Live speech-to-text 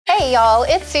Hey y'all,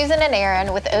 it's Susan and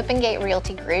Erin with Open Gate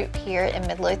Realty Group here in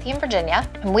Midlothian, Virginia.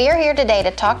 And we are here today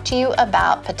to talk to you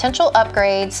about potential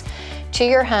upgrades to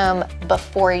your home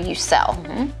before you sell.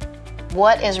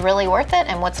 What is really worth it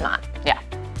and what's not. Yeah.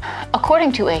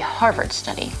 According to a Harvard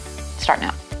study, starting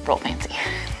out real fancy,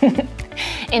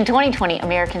 in 2020,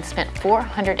 Americans spent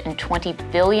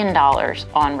 $420 billion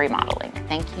on remodeling.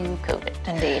 Thank you, COVID.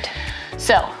 Indeed.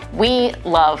 So we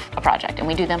love a project and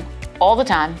we do them all the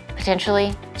time,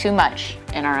 potentially too much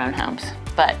in our own homes.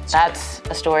 But that's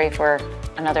a story for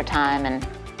another time, and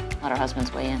let our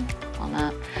husbands weigh in on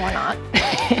that. Or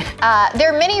not.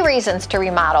 There are many reasons to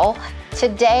remodel.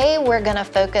 Today, we're gonna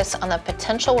focus on the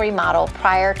potential remodel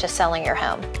prior to selling your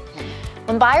home.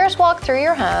 When buyers walk through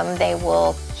your home, they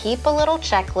will keep a little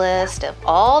checklist of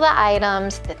all the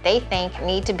items that they think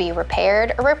need to be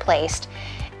repaired or replaced,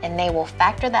 and they will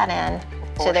factor that in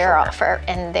to their offer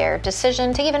and their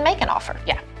decision to even make an offer.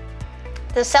 Yeah.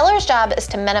 The seller's job is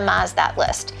to minimize that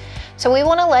list. So we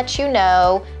want to let you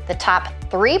know the top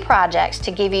 3 projects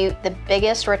to give you the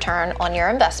biggest return on your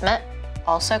investment,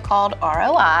 also called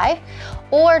ROI,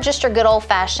 or just your good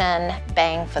old-fashioned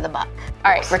bang for the buck.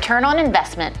 All right, return on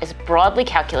investment is broadly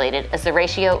calculated as the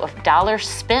ratio of dollars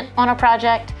spent on a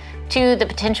project to the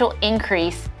potential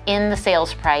increase in the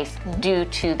sales price due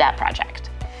to that project.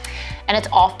 And it's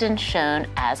often shown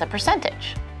as a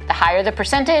percentage. The higher the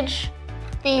percentage,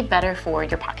 the better for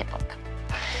your pocketbook.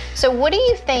 So what do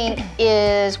you think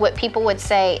is what people would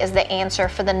say is the answer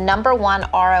for the #1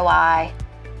 ROI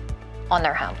on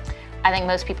their home? I think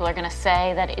most people are gonna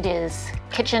say that it is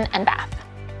kitchen and bath.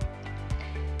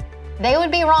 They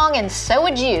would be wrong, and so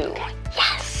would you.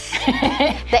 Yes.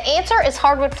 The answer is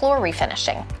hardwood floor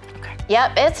refinishing. Okay.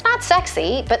 Yep, it's not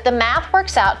sexy, but the math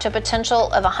works out to a potential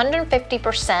of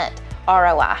 150%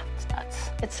 ROI. It's nuts.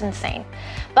 It's insane.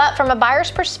 But from a buyer's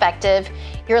perspective,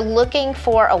 you're looking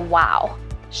for a wow.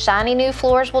 Shiny new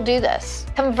floors will do this.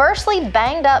 Conversely,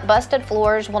 banged up, busted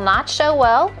floors will not show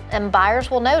well, and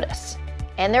buyers will notice.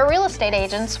 And their real estate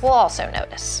agents will also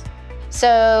notice.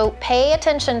 So pay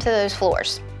attention to those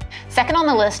floors. Second on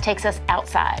the list takes us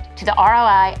outside to the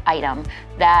ROI item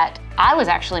that I was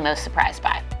actually most surprised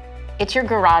by. It's your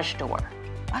garage door.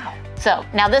 Wow. So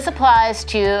now this applies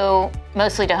to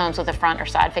mostly to homes with a front or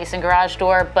side facing garage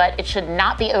door, but it should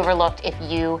not be overlooked if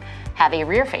you have a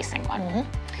rear facing one.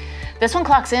 This one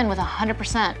clocks in with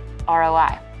 100%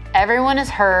 ROI. Everyone has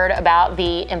heard about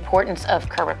the importance of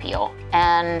curb appeal,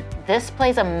 and this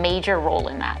plays a major role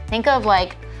in that. Think of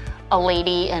like a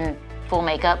lady in full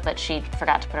makeup, but she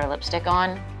forgot to put her lipstick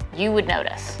on. You would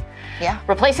notice. Yeah.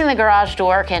 Replacing the garage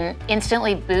door can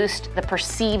instantly boost the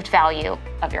perceived value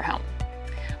of your home.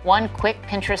 One quick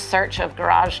Pinterest search of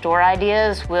garage door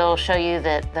ideas will show you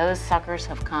that those suckers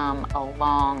have come a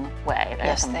long way.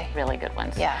 There's some really good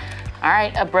ones. Yeah. All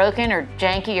right, a broken or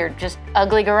janky or just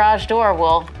ugly garage door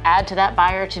will add to that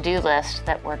buyer to-do list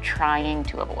that we're trying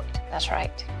to avoid. That's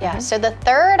right. Yeah, so the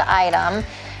third item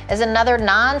is another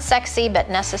non-sexy but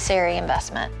necessary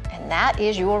investment, and that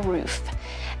is your roof.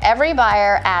 Every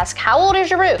buyer asks, how old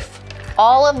is your roof?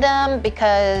 All of them,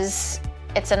 because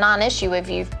it's a non-issue if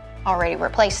you've already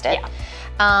replaced it.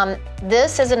 Yeah.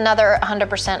 This is another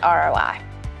 100% ROI.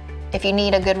 If you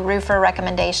need a good roofer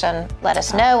recommendation, let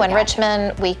us know. In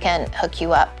Richmond, we can hook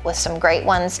you up with some great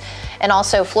ones. And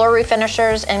also floor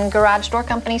refinishers and garage door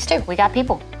companies too. We got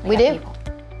people. We do.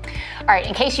 All right,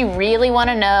 in case you really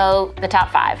want to know the top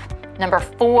 5, number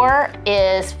 4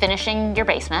 is finishing your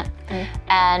basement,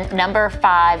 and number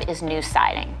 5 is new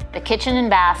siding. The kitchen and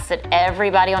baths that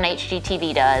everybody on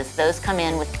HGTV does, those come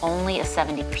in with only a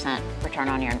 70% return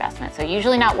on your investment. So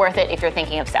usually not worth it if you're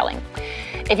thinking of selling.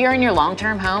 If you're in your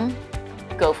long-term home,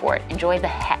 go for it. Enjoy the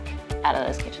heck out of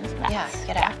those kitchens and baths. Yeah,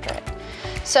 get after it.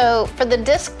 So for the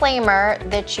disclaimer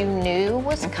that you knew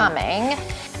was coming,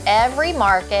 every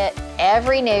market,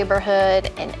 every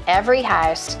neighborhood, and every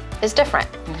house is different.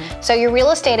 So your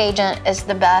real estate agent is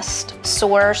the best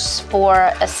source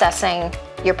for assessing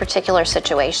your particular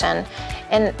situation,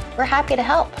 and we're happy to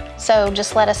help. So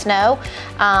just let us know.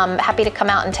 Happy to come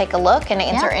out and take a look and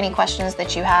answer any questions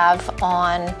that you have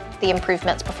on the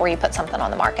improvements before you put something on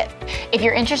the market. If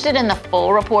you're interested in the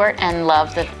full report and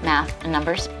love the math and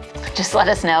numbers, just let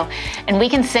us know, and we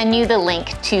can send you the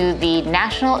link to the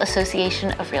National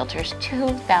Association of Realtors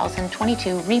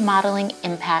 2022 Remodeling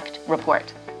Impact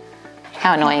Report.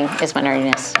 How annoying is my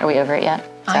nerdiness? Are we over it yet?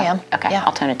 I am. Okay,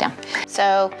 I'll tone it down.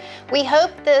 So we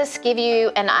hope this give you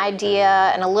an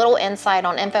idea and a little insight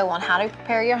on info on how to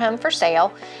prepare your home for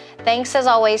sale. Thanks as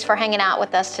always for hanging out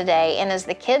with us today. And as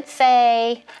the kids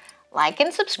say, like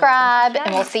and subscribe,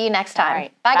 and we'll see you next time.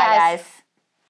 Right. Bye, guys.